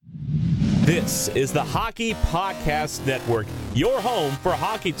This is the Hockey Podcast Network, your home for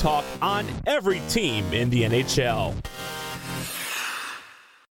hockey talk on every team in the NHL.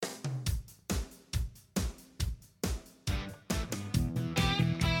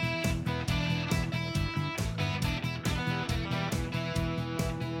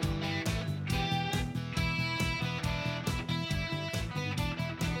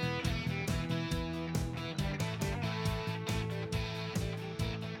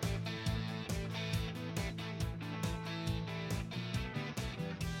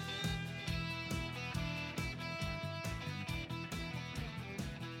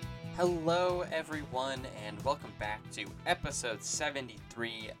 Hello everyone, and welcome back to episode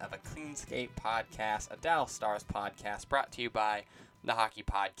 73 of a Cleanscape podcast, a Dallas Stars podcast brought to you by the Hockey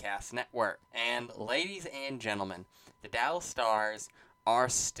Podcast Network. And ladies and gentlemen, the Dallas Stars are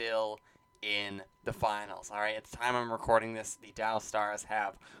still in the finals. All right, at the time I'm recording this, the Dallas Stars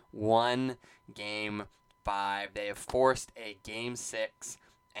have won Game 5. They have forced a Game 6.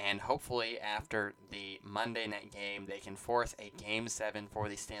 And hopefully after the Monday night game, they can force a Game 7 for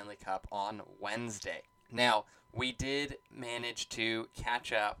the Stanley Cup on Wednesday. Now, we did manage to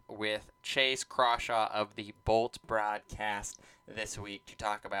catch up with Chase Crawshaw of the Bolt broadcast this week to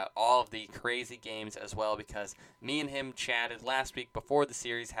talk about all of the crazy games as well, because me and him chatted last week before the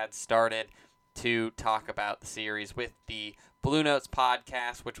series had started to talk about the series with the Blue Notes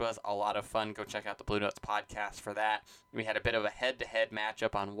podcast, which was a lot of fun. Go check out the Blue Notes podcast for that. We had a bit of a head-to-head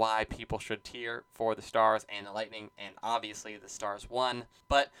matchup on why people should cheer for the Stars and the Lightning, and obviously the Stars won.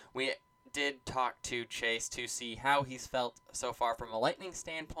 But we did talk to Chase to see how he's felt so far from a Lightning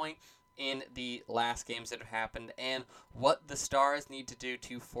standpoint in the last games that have happened, and what the Stars need to do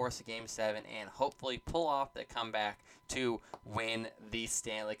to force a Game 7 and hopefully pull off the comeback to win the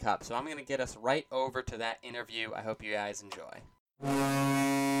Stanley Cup. So I'm going to get us right over to that interview. I hope you guys enjoy.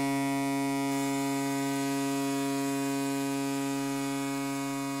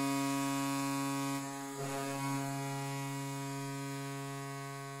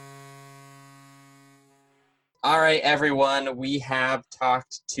 All right, everyone, we have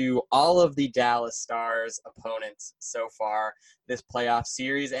talked to all of the Dallas Stars opponents so far this playoff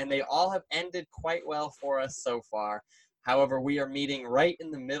series, and they all have ended quite well for us so far. However, we are meeting right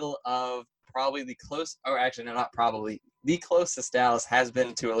in the middle of probably the closest Dallas has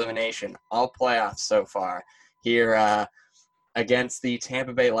been to elimination all playoffs so far here against the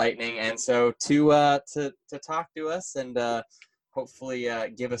Tampa Bay Lightning. And so to talk to us and hopefully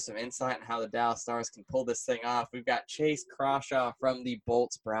give us some insight on how the Dallas Stars can pull this thing off, we've got Chase Crawshaw from the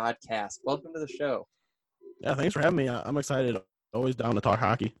Bolts broadcast. Welcome to the show. Yeah, thanks for having me. I'm excited. Always down to talk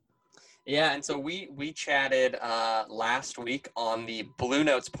hockey. Yeah, and so we chatted last week on the Blue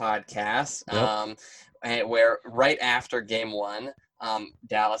Notes podcast, where right after Game 1,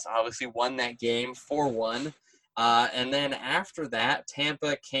 Dallas obviously won that game 4-1. And then after that,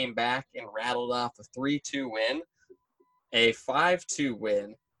 Tampa came back and rattled off a 3-2 win, a 5-2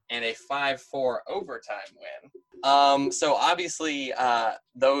 win, and a 5-4 overtime win. So obviously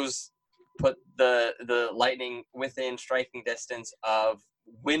those put the Lightning within striking distance of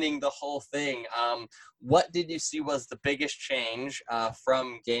winning the whole thing. What did you see was the biggest change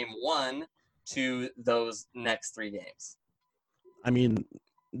from Game 1 to those next 3 games? I mean,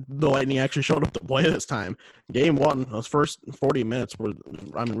 the Lightning actually showed up to play this time. Game 1, those first 40 minutes were,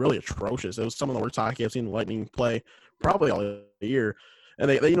 really atrocious. It was some of the worst hockey I've seen the Lightning play probably all year. And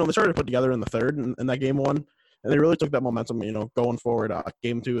they started to put together in the third in that Game 1, and they really took that momentum, going forward.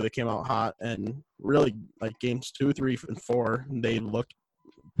 Game 2, they came out hot, and really, like, Games 2, 3, and 4, they looked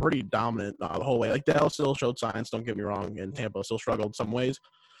pretty dominant the whole way. Like, Dallas still showed signs, don't get me wrong, and Tampa still struggled some ways.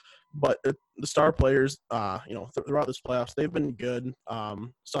 But the star players, throughout this playoffs, they've been good.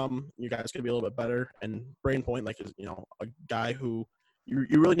 Some you guys could be a little bit better. And Brain Point, is a guy who you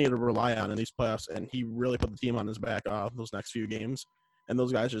really need to rely on in these playoffs, and he really put the team on his back those next few games. And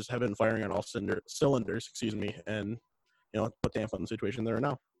those guys just have been firing on all cylinders, and put Tampa in the situation they're in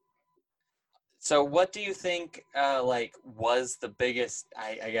now. So what do you think, was the biggest,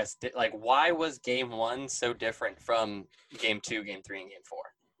 I guess, why was Game 1 so different from Game 2, Game 3, and Game 4?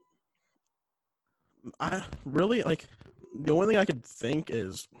 I really, the only thing I could think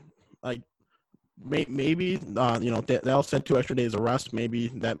is, maybe, Dallas had 2 extra days of rest. Maybe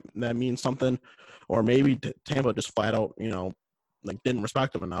that means something. Or maybe Tampa just flat out, didn't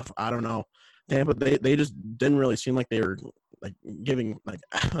respect them enough. I don't know. Tampa, they just didn't really seem like they were giving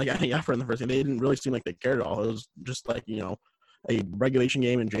any effort in the first game. They didn't really seem like they cared at all. It was just a regulation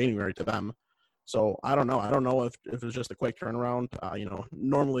game in January to them. So I don't know. I don't know if it's just a quick turnaround.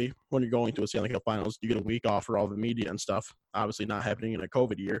 Normally when you're going to a Stanley Cup Finals, you get a week off for all the media and stuff. Obviously not happening in a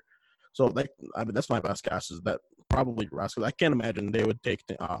COVID year. So that's my best guess is that probably Russ. 'Cause I can't imagine they would take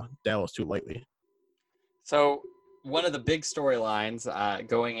Dallas too lightly. So one of the big storylines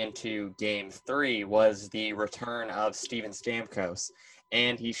going into Game 3 was the return of Steven Stamkos.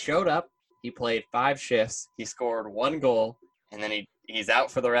 And he showed up, he played 5 shifts, he scored 1 goal, and then he's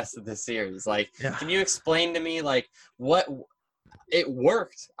out for the rest of the series. Like, Yeah. Can you explain to me, like, what – it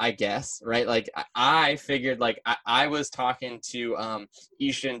worked, I guess, right? Like, I figured, like, I was talking to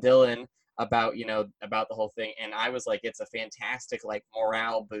Isha and Dylan about the whole thing, and I was like, it's a fantastic, like,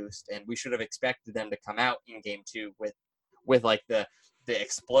 morale boost, and we should have expected them to come out in Game 2 with like the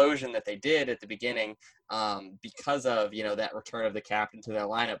explosion that they did at the beginning, because of that return of the captain to their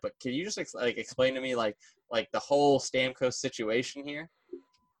lineup. But can you just explain to me like the whole Stamkos situation here?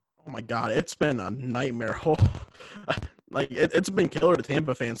 Oh my God, it's been a nightmare. Like it's been killer to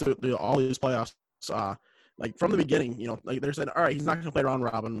Tampa fans through all these playoffs. Like from the beginning, like they said, all right, he's not going to play round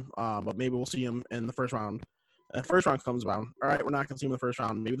robin, but maybe we'll see him in the first round. And the first round comes around. All right, we're not going to see him in the first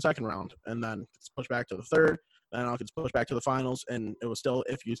round, maybe the second round, and then it's pushed back to the third. Then it gets pushed back to the finals, and it was still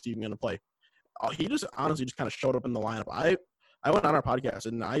if he's even going to play. He just honestly just kind of showed up in the lineup. I went on our podcast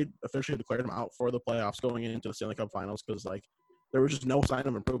and I officially declared him out for the playoffs going into the Stanley Cup Finals because like there was just no sign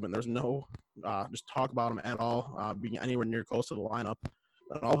of improvement. There's no just talk about him at all being anywhere near close to the lineup.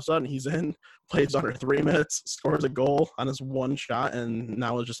 And all of a sudden he's in, plays under 3 minutes, scores a goal on his one shot, and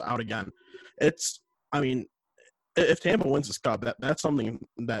now is just out again. If Tampa wins this cup, that's something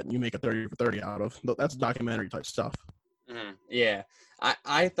that you make a 30 for 30 out of. That's documentary type stuff. Mm-hmm. Yeah.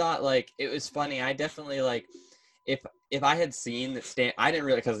 I thought like it was funny. I definitely like if I had seen that I didn't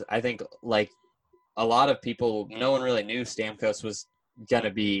really, because I think like a lot of people, no one really knew Stamkos was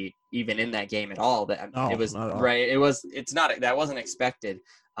gonna be even in that game at all. That No, it was not at all. right. That wasn't expected.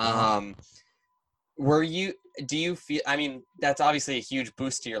 Do you feel? I mean, that's obviously a huge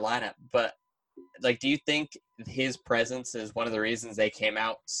boost to your lineup, but like, do you think his presence is one of the reasons they came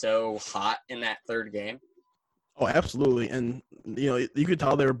out so hot in that third game? Oh, absolutely. And, you could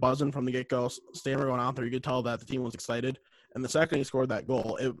tell they were buzzing from the get-go. Stammer going out there, you could tell that the team was excited. And the second he scored that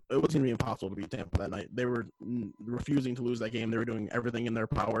goal, it wasn't going to be impossible to beat Tampa that night. They were refusing to lose that game. They were doing everything in their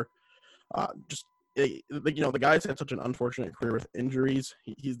power. The guy's had such an unfortunate career with injuries.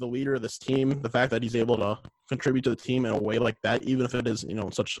 He's the leader of this team. The fact that he's able to contribute to the team in a way like that, even if it is,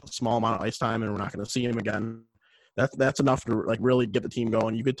 such a small amount of ice time and we're not going to see him again, that's enough to like really get the team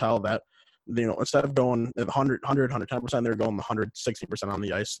going. You could tell that, instead of going at 100, 110%, they're going 160% on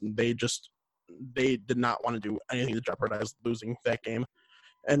the ice. They did not want to do anything to jeopardize losing that game.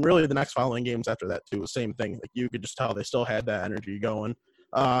 And really the next following games after that too, the same thing. Like you could just tell they still had that energy going.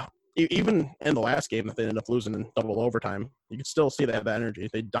 Even in the last game that they ended up losing in double overtime, you could still see they had that energy.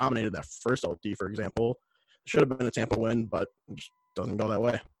 They dominated that first OT, for example. Should have been a Tampa win, but it just doesn't go that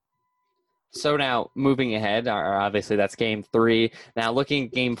way. So now moving ahead, obviously that's Game 3. Now looking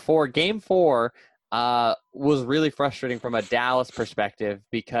at Game 4. Game 4 was really frustrating from a Dallas perspective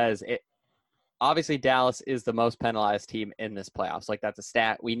because obviously Dallas is the most penalized team in this playoffs. Like that's a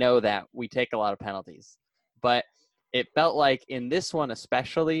stat. We know that. We take a lot of penalties. But it felt like in this one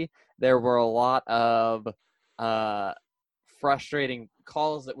especially, there were a lot of frustrating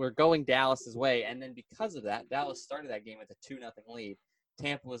calls that were going Dallas's way. And then because of that, Dallas started that game with a 2-0 lead.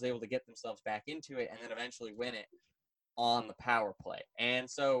 Tampa was able to get themselves back into it and then eventually win it on the power play. And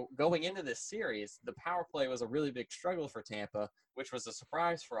so going into this series, the power play was a really big struggle for Tampa, which was a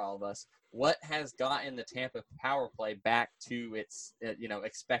surprise for all of us. What has gotten the Tampa power play back to its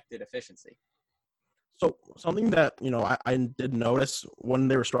expected efficiency? So something that, I did notice when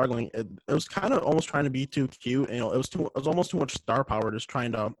they were struggling, it was kind of almost trying to be too cute. It was almost too much star power, just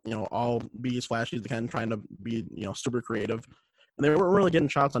trying to, all be as flashy as they can, trying to be, super creative. And they weren't really getting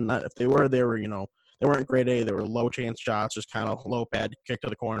shots on net. If they were, they weren't grade A. They were low chance shots, just kind of low pad, kick to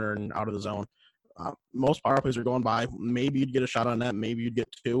the corner and out of the zone. Most power plays are going by. Maybe you'd get a shot on net. Maybe you'd get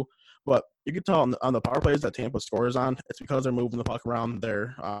 2. But you could tell on the power plays that Tampa scores on, it's because they're moving the puck around.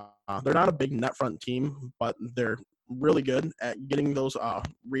 They're not a big net front team, but they're really good at getting those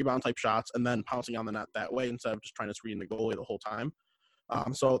rebound type shots and then pouncing on the net that way instead of just trying to screen the goalie the whole time.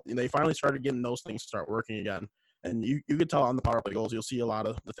 So they finally started getting those things to start working again. And you could tell on the power play goals, you'll see a lot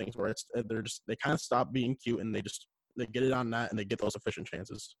of the things where they kind of stop being cute and they get it on net and they get those efficient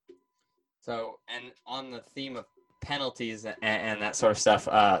chances. So, and on the theme of penalties and that sort of stuff,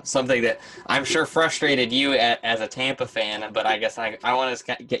 something that I'm sure frustrated you as a Tampa fan, but I guess I want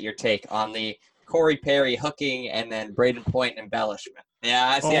to get your take on the Corey Perry hooking and then Braden Point embellishment. Yeah,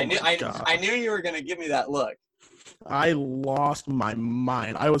 I see. I knew you were going to give me that look. I lost my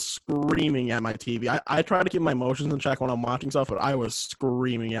mind. I was screaming at my TV. I try to keep my emotions in check when I'm watching stuff, but I was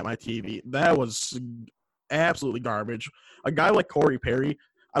screaming at my TV. That was absolutely garbage. A guy like Corey Perry,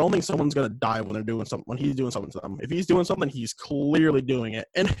 I don't think someone's gonna die when they're doing something. When he's doing something to them, if he's doing something, he's clearly doing it,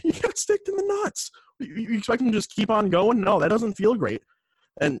 and he got sticked in the nuts. You expect him to just keep on going? No, that doesn't feel great.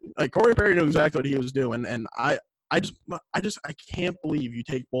 And like Corey Perry knew exactly what he was doing, and I can't believe you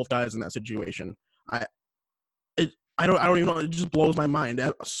take both guys in that situation. I don't even know. It just blows my mind.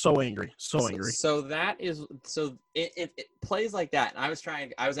 I'm so angry. So angry. So it plays like that. And I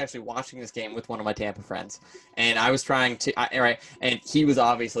was actually watching this game with one of my Tampa friends, and I was trying to, and he was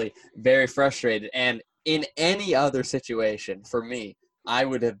obviously very frustrated. And in any other situation for me, I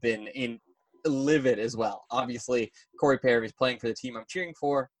would have been livid as well. Obviously, Corey Perry is playing for the team I'm cheering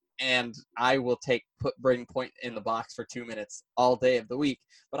for, and I will bring point in the box for 2 minutes all day of the week.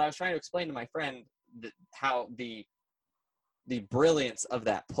 But I was trying to explain to my friend how the brilliance of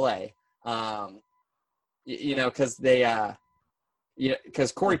that play, because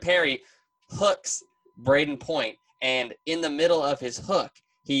because Corey Perry hooks Braden Point, and in the middle of his hook,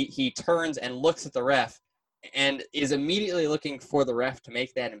 he turns and looks at the ref, and is immediately looking for the ref to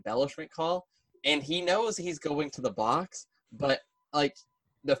make that embellishment call, and he knows he's going to the box, but like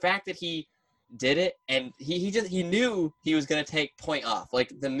the fact that he did it, and he knew he was going to take Point off.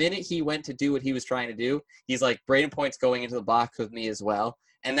 Like the minute he went to do what he was trying to do, he's like, Braden Point's going into the box with me as well.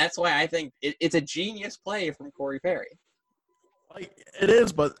 And that's why I think it's a genius play from Corey Perry. Like, it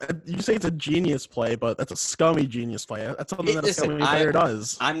is, but you say it's a genius play, but that's a scummy genius play. That's something that a scummy player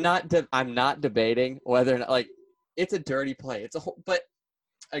does. I'm not debating whether or not, like, it's a dirty play. It's a whole, but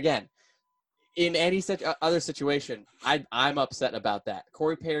again, in any such other situation, I'm upset about that.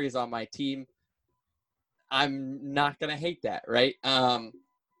 Corey Perry's on my team. I'm not gonna hate that, right?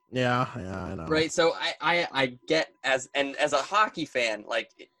 Yeah, I know. Right. So I get as a hockey fan, like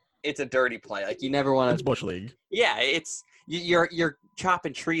it's a dirty play. Like you never want to. It's Bush League. Yeah, it's you're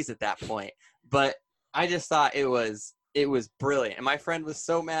chopping trees at that point. But I just thought it was brilliant, and my friend was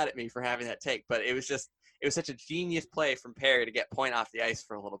so mad at me for having that take. But it was such a genius play from Perry to get Point off the ice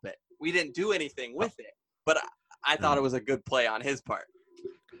for a little bit. We didn't do anything with it, but I thought it was a good play on his part.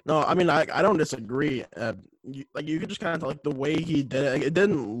 No, I mean I don't disagree. You could just kind of like the way he did it. It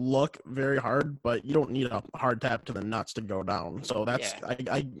didn't look very hard, but you don't need a hard tap to the nuts to go down. So that's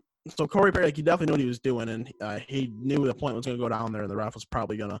So Corey Perry, he definitely knew what he was doing, and he knew the Point was going to go down there, and the ref was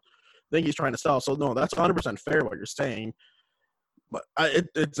probably going to think he's trying to sell. So no, that's 100% fair what you're saying, but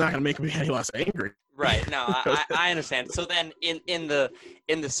it's not going to make me any less angry. Right. No, I understand. So then in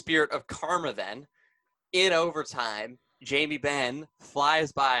the spirit of karma, then in overtime, Jamie Benn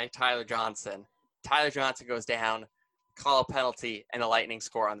flies by Tyler Johnson. Tyler Johnson goes down, call a penalty, and the Lightning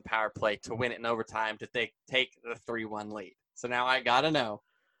score on the power play to win it in overtime to take the 3-1 lead. So now I got to know,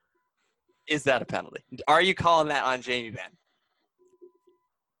 is that a penalty? Are you calling that on Jamie Benn?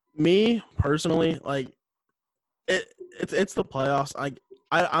 Me, personally, like, it's the playoffs.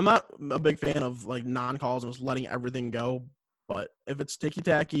 I'm not a big fan of, like, non-calls and just letting everything go. But if it's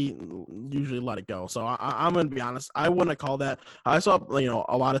ticky-tacky, usually let it go. So I'm going to be honest. I wouldn't call that. I saw,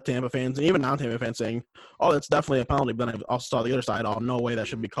 a lot of Tampa fans and even non-Tampa fans saying, oh, that's definitely a penalty. But then I also saw the other side, oh, no way that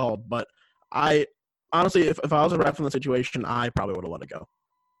should be called. But I honestly, if I was a ref in the situation, I probably would have let it go.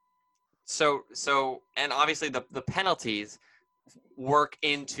 So, and obviously the penalties work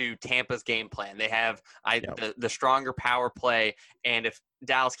into Tampa's game plan. They have the stronger power play, and if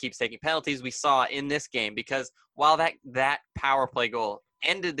Dallas keeps taking penalties, we saw in this game, because while that power play goal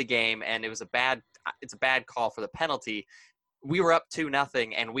ended the game and it's a bad call for the penalty, we were up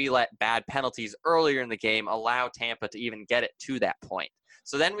 2-0 and we let bad penalties earlier in the game allow Tampa to even get it to that point.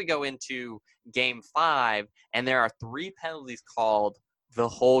 So then we go into game 5 and there are 3 penalties called the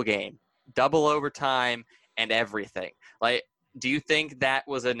whole game, double overtime and everything. Like, do you think that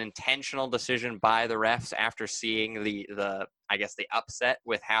was an intentional decision by the refs after seeing the upset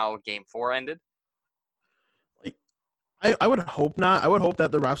with how game 4 ended? I would hope not. I would hope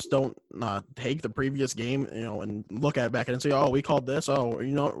that the refs don't take the previous game, and look at it back and say, oh, we called this. Oh,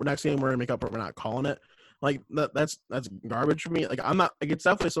 next game we're going to make up for we're not calling it. Like, that's garbage for me. Like, I'm not, like, it's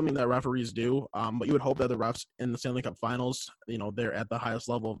definitely something that referees do. But you would hope that the refs in the Stanley Cup Finals, they're at the highest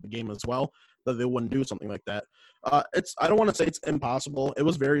level of the game as well, that they wouldn't do something like that. I don't want to say it's impossible. It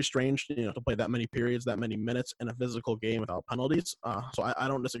was very strange, to play that many periods, that many minutes in a physical game without penalties. So I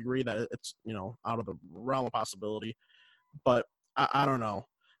don't disagree that it's, out of the realm of possibility. But I don't know.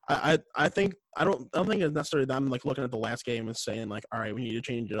 I think I don't think it's necessarily them like looking at the last game and saying like, all right, we need to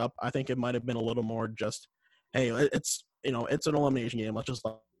change it up. I think it might have been a little more just, hey, it's it's an elimination game. Let's just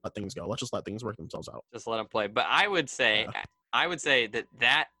let let things go. Let's just let things work themselves out. Just let them play. But I would say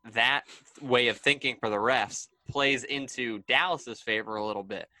that way of thinking for the refs plays into Dallas's favor a little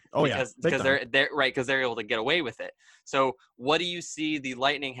bit. Oh, because they're able to get away with it. So what do you see the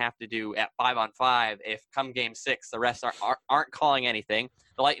Lightning have to do at 5-on-5 if come game 6 the refs aren't calling anything?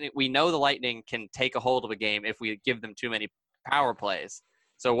 We know the Lightning can take a hold of a game if we give them too many power plays.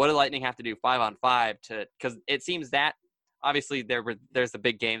 So what do Lightning have to do 5-on-5 because it seems that obviously there's the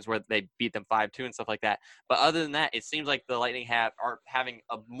big games where they beat them 5-2 and stuff like that. But other than that, it seems like the Lightning are having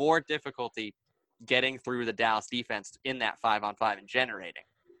a more difficulty getting through the Dallas defense in that 5-on-5 and generating.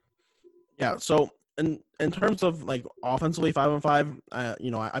 Yeah, so in terms of like offensively 5-on-5,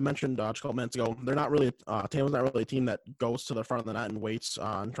 I mentioned a couple minutes ago, they're not really Tampa's not really a team that goes to the front of the net and waits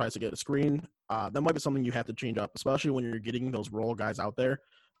and tries to get a screen. That might be something you have to change up, especially when you're getting those role guys out there.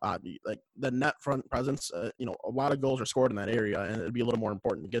 Like the net front presence, a lot of goals are scored in that area, and it'd be a little more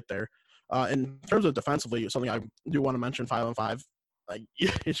important to get there. In terms of defensively, something I do want to mention 5-on-5. Like you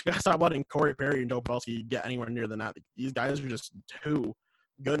guys talk about in Corey Perry and Joe Pavelski get anywhere near the net. These guys are just too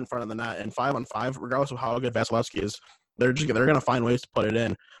good in front of the net, and 5-on-5, regardless of how good Vasilevsky is, they're going to find ways to put it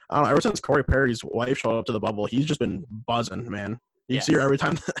in. I don't know, ever since Corey Perry's wife showed up to the bubble, he's just been buzzing, man. You see her every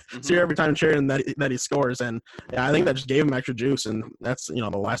time, cheering that he scores, and yeah, I think that just gave him extra juice, and that's the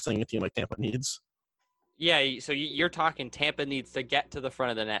last thing a team like Tampa needs. Yeah, so you're talking Tampa needs to get to the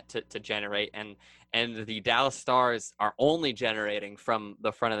front of the net to generate, and the Dallas Stars are only generating from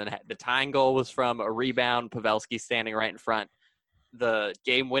the front of the net. The tying goal was from a rebound, Pavelski standing right in front. The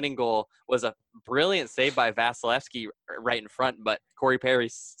game-winning goal was a brilliant save by Vasilevsky right in front, but Corey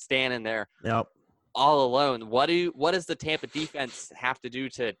Perry's standing there all alone. What does the Tampa defense have to do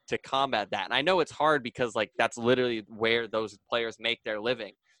to combat that? And I know it's hard because like that's literally where those players make their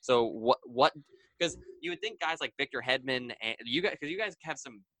living. So what? Because you would think guys like Victor Hedman and you guys have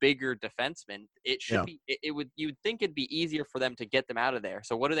some bigger defensemen. It should be you would think it'd be easier for them to get them out of there.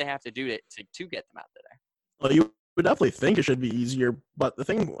 So what do they have to do to get them out of there? Well, you would definitely think it should be easier, but the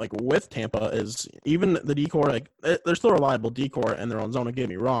thing like with Tampa is even the decor, like they're still reliable decor in their own zone. Don't get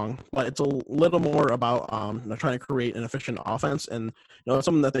me wrong, but it's a little more about trying to create an efficient offense, and it's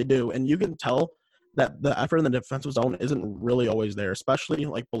something that they do, and you can tell that the effort in the defensive zone isn't really always there, especially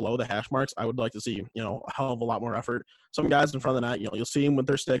like below the hash marks. I would like to see a hell of a lot more effort. Some guys in front of the net, you'll see them with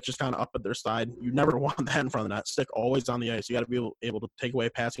their stick just kind of up at their side. You never want that in front of the net. Stick always on the ice. You got to be able to take away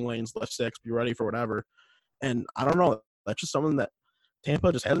passing lanes, lift sticks, be ready for whatever. And I don't know, that's just something that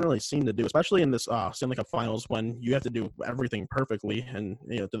Tampa just hasn't really seemed to do, especially in this Stanley Cup Finals when you have to do everything perfectly and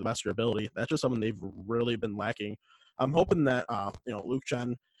to the best of your ability. That's just something they've really been lacking. I'm hoping that Luke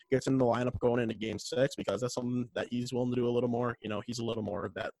Chen gets in the lineup going into Game 6 because that's something that he's willing to do a little more. He's a little more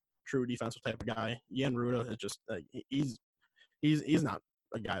of that true defensive type of guy. Jan Ruda is just he's not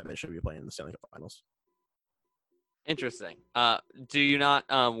a guy that should be playing in the Stanley Cup Finals. Interesting. Do you not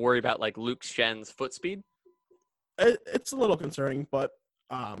worry about like Luke Chen's foot speed? It's a little concerning, but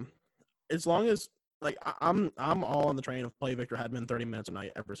as long as like I'm all on the train of play Victor Hedman 30 minutes a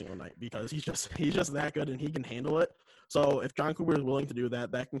night every single night because he's just that good and he can handle it. So if John Cooper is willing to do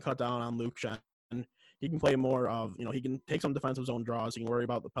that, that can cut down on Luke Chen. He can play more of he can take some defensive zone draws. He can worry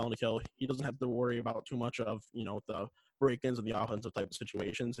about the penalty kill. He doesn't have to worry about too much of the break-ins and the offensive type of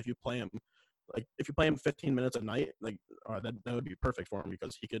situations. If you play him 15 minutes a night, that would be perfect for him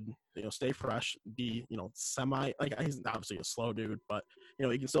because he could, stay fresh, be, semi, he's obviously a slow dude, but,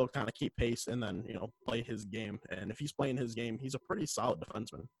 he can still kind of keep pace and then, play his game. And if he's playing his game, he's a pretty solid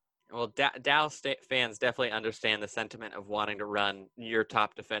defenseman. Well, Dallas fans definitely understand the sentiment of wanting to run your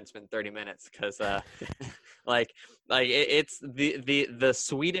top defenseman 30 minutes because, it's the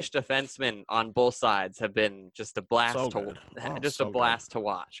Swedish defensemen on both sides have been just a blast to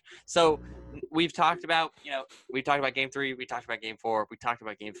watch. So we've talked about Game 3, we talked about Game 4, we talked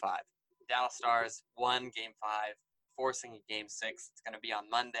about Game 5. Dallas Stars won Game 5, forcing a Game 6. It's going to be on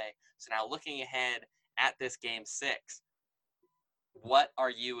Monday. So now looking ahead at this Game 6. What are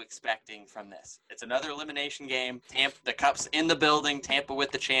you expecting from this? It's another elimination game. The Cup's in the building. Tampa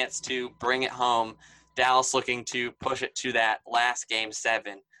with the chance to bring it home. Dallas looking to push it to that last Game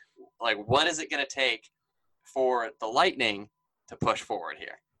 7. What is it going to take for the Lightning to push forward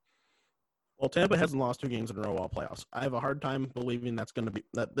here? Well, Tampa hasn't lost 2 games in a row all playoffs. I have a hard time believing that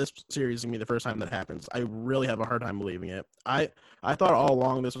this series is going to be the first time that happens. I really have a hard time believing it. I thought all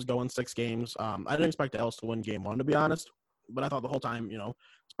along this was going 6 games. I didn't expect Dallas to win Game 1, to be honest. But I thought the whole time,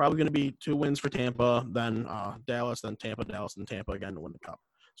 it's probably going to be 2 wins for Tampa, then Dallas, then Tampa, Dallas, and Tampa again to win the Cup.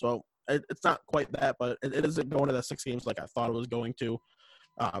 So it's not quite that, but it isn't going to the 6 games like I thought it was going to.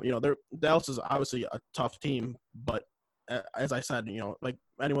 Dallas is obviously a tough team, but as I said, like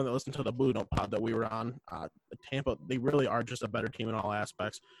anyone that listened to the Blue Note pod that we were on, Tampa, they really are just a better team in all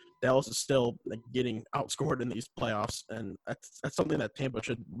aspects. Dallas is still getting outscored in these playoffs, and that's something that Tampa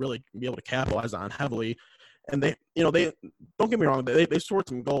should really be able to capitalize on heavily. And they don't get me wrong, they scored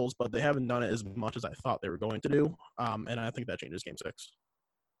some goals, but they haven't done it as much as I thought they were going to do. And I think that changes Game 6.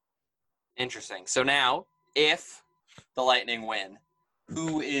 Interesting. So now, if the Lightning win,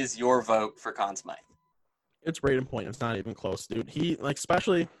 who is your vote for Conn Smythe? It's Braden Point. It's not even close, dude. He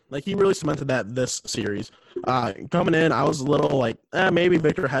he really cemented that this series. Coming in, I was a little maybe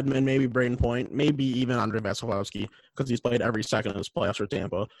Victor Hedman, maybe Braden Point, maybe even Andrei Vasilevsky, because he's played every second of his playoffs for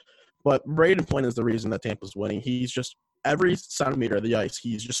Tampa. But Braden Point is the reason that Tampa's winning. He's just every centimeter of the ice.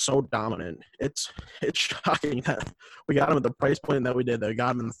 He's just so dominant. It's shocking that we got him at the price point that we did. That we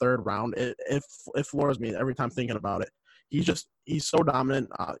got him in the third round. It floors me every time thinking about it. He's so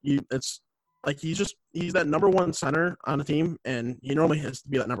dominant. He's that number one center on the team, and he normally has to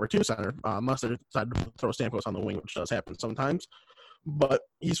be that number two center, unless they decide to throw Stamkos on the wing, which does happen sometimes. But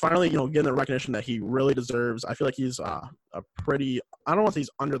he's finally, getting the recognition that he really deserves. I feel like he's I don't know if he's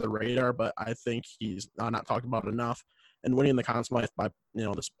under the radar, but I think he's not talked about enough. And winning the Conn Smythe by,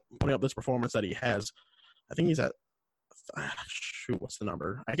 putting up this performance that he has, I think he's at, what's the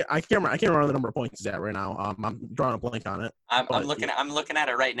number? I can't remember the number of points he's at right now. I'm drawing a blank on it. I'm looking at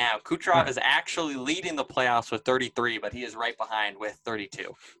it right now. Kucherov is actually leading the playoffs with 33, but he is right behind with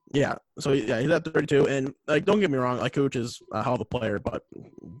 32. Yeah, so he's at 32, and don't get me wrong, Kuch is a hell of a player, but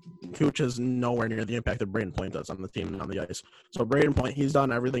Kuch is nowhere near the impact that Braden Point does on the team and on the ice. So Braden Point, he's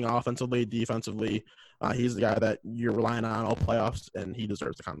done everything offensively, defensively. He's the guy that you're relying on all playoffs, and he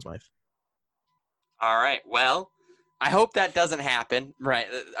deserves the Conn Smythe. All right, well, I hope that doesn't happen. Right.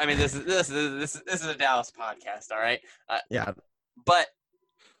 I mean, this is a Dallas podcast. All right. Yeah. But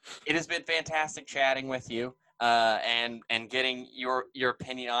it has been fantastic chatting with you and getting your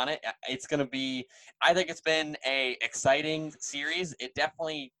opinion on it. It's going to be. I think it's been a exciting series. It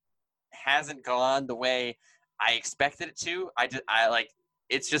definitely hasn't gone the way I expected it to.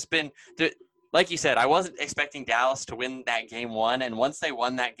 It's just been. Like you said, I wasn't expecting Dallas to win that game one, and once they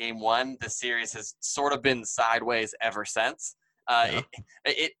won that game one, the series has sort of been sideways ever since.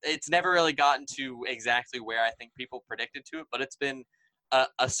 It's never really gotten to exactly where I think people predicted to it, but it's been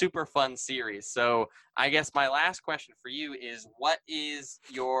a super fun series. So I guess my last question for you is, what is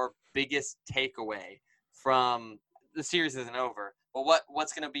your biggest takeaway from the series? Isn't over, but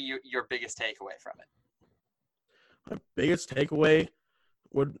what's going to be your biggest takeaway from it? My biggest takeaway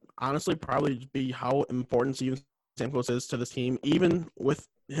would honestly probably be how important Steven Stamkos is to this team, even with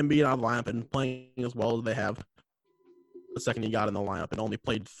him being out of the lineup and playing as well as they have. The second he got in the lineup and only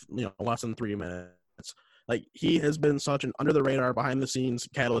played, less than 3 minutes. He has been such an under the radar, behind the scenes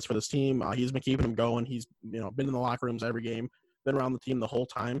catalyst for this team. He's been keeping them going. He's, been in the locker rooms every game, been around the team the whole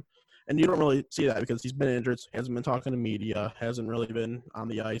time. And you don't really see that because he's been injured, hasn't been talking to media, hasn't really been on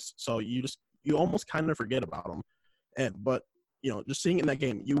the ice. So you almost kind of forget about him. But just seeing it in that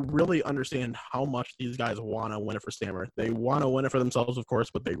game, you really understand how much these guys want to win it for Stammer. They want to win it for themselves, of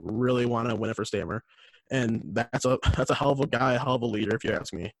course, but they really want to win it for Stammer. And that's a hell of a guy, a hell of a leader, if you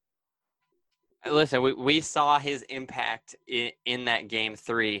ask me. Listen, we saw his impact in that game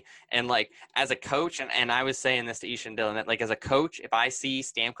 3. And, as a coach, and I was saying this to Ish and Dylan, that, as a coach, if I see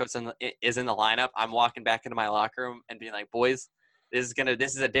Stamkos is in the lineup, I'm walking back into my locker room and being like, boys, this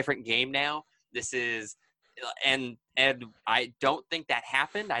is a different game now. This is – and I don't think that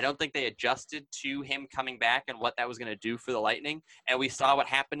happened. I don't think they adjusted to him coming back and what that was going to do for the Lightning. And we saw what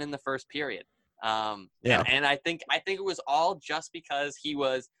happened in the first period. And I think it was all just because he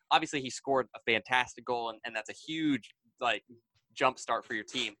scored a fantastic goal, and that's a huge jump start for your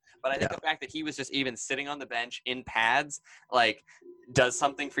team. But I think the fact that he was just even sitting on the bench in pads does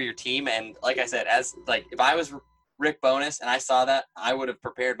something for your team. And like I said, if I was Rick Bowness and I saw that, I would have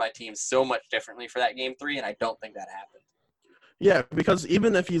prepared my team so much differently for that game 3, and I don't think that happened. Yeah, because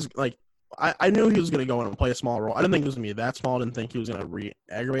even if he's I knew he was going to go in and play a small role. I didn't think he was going to be that small. I didn't think he was going to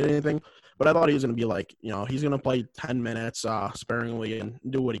re-aggravate anything. But I thought he was going to be he's going to play 10 minutes sparingly and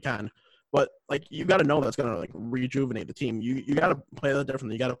do what he can. But, you got to know that's going to, rejuvenate the team. You got to play that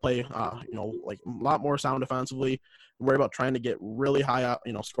differently. You got to play, a lot more sound defensively. Worry about trying to get really high up,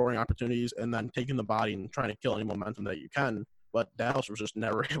 scoring opportunities, and then taking the body and trying to kill any momentum that you can. But Dallas was just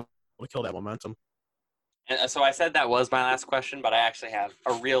never able to kill that momentum. And so I said that was my last question, but I actually have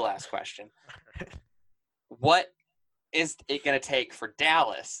a real last question. What is it going to take for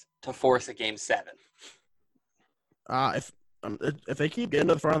Dallas to force a Game 7? If they keep getting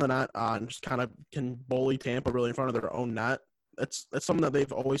to the front of the net and just kind of can bully Tampa really in front of their own net, that's something that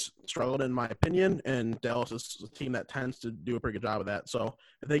they've always struggled in my opinion, and Dallas is a team that tends to do a pretty good job of that. So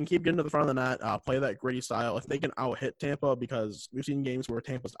if they can keep getting to the front of the net, play that gritty style, if they can out-hit Tampa, because we've seen games where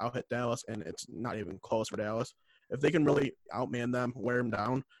Tampa's out-hit Dallas and it's not even close for Dallas. If they can really outman them, wear them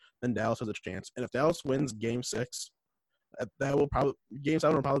down, then Dallas has a chance. And if Dallas wins Game 6, that will probably Game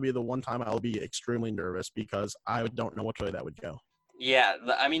 7 will probably be the one time I'll be extremely nervous, because I don't know which way that would go. Yeah,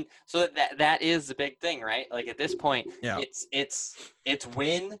 I mean, so that is the big thing, right? Like at this point, Yeah. it's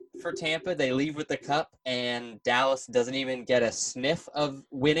win for Tampa. They leave with the cup, and Dallas doesn't even get a sniff of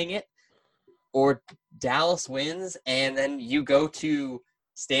winning it, or Dallas wins, and then you go to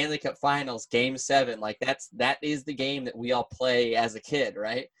Stanley Cup Finals, Game 7. Like that is the game that we all play as a kid,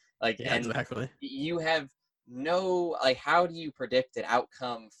 right? Like, Yeah, and exactly. you have no, like, how do you predict an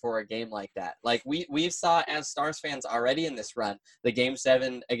outcome for a game like that? Like we've saw as Stars fans already in this run, the Game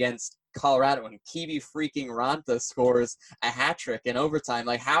 7 against Colorado, and Kiwi freaking Ranta scores a hat trick in overtime.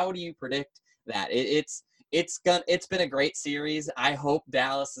 Like, how do you predict that? It's been a great series. I hope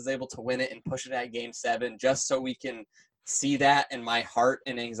Dallas is able to win it and push it at Game 7, just so we can see that, and my heart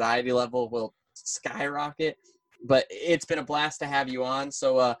and anxiety level will skyrocket. But it's been a blast to have you on.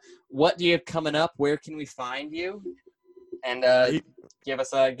 So what do you have coming up? Where can we find you? And give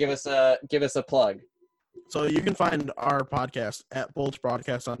us a plug. So you can find our podcast at Bulls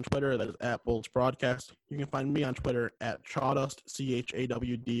Broadcast on Twitter. That is at Bulls Broadcast. You can find me on Twitter at Chawdust,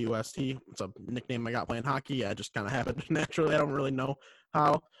 CHAWDUST. It's a nickname I got playing hockey. I just kind of happened naturally. I don't really know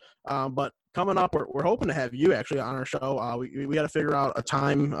how. But coming up, we're hoping to have you actually on our show. We got to figure out a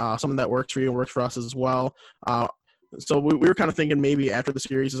time, something that works for you and works for us as well. So we were kind of thinking maybe after the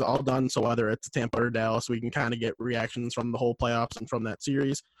series is all done, so whether it's Tampa or Dallas, we can kind of get reactions from the whole playoffs and from that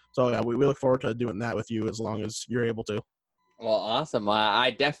series. So yeah, we look forward to doing that with you as long as you're able to. Well, awesome.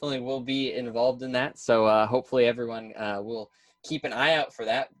 I definitely will be involved in that. So hopefully everyone will keep an eye out for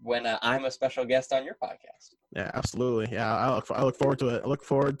that when I'm a special guest on your podcast. Yeah, absolutely. Yeah, I look forward to it. I look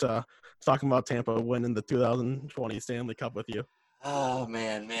forward to talking about Tampa winning the 2020 Stanley Cup with you. Oh,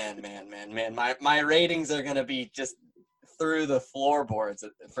 man. My ratings are going to be just through the floorboards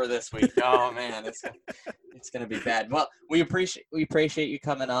for this week. Oh, man, it's going to be bad. Well, we appreciate you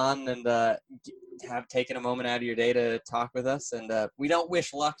coming on and have taken a moment out of your day to talk with us. And we don't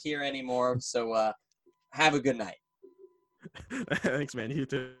wish luck here anymore. So have a good night. Thanks, man. You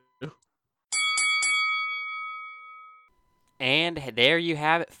too. And there you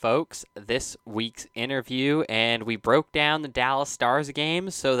have it, folks, this week's interview. And we broke down the Dallas Stars game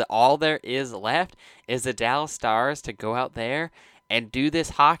so that all there is left is the Dallas Stars to go out there and do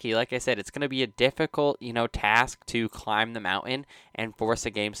this hockey. Like I said, it's going to be a difficult, task to climb the mountain and force a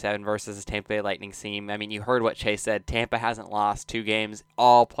Game 7 versus the Tampa Bay Lightning team. I mean, you heard what Chase said. Tampa hasn't lost 2 games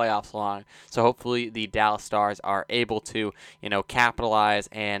all playoffs long. So hopefully the Dallas Stars are able to, capitalize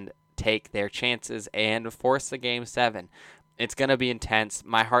and take their chances and force the Game 7. It's going to be intense.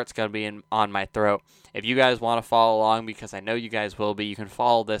 My heart's going to be on my throat. If you guys want to follow along, because I know you guys will be, you can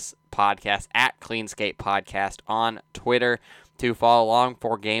follow this podcast at Cleanskate Podcast on Twitter to follow along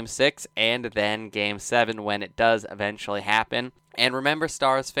for Game 6 and then Game 7 when it does eventually happen. And remember,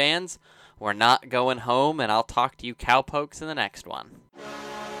 Stars fans, we're not going home, and I'll talk to you cowpokes in the next one.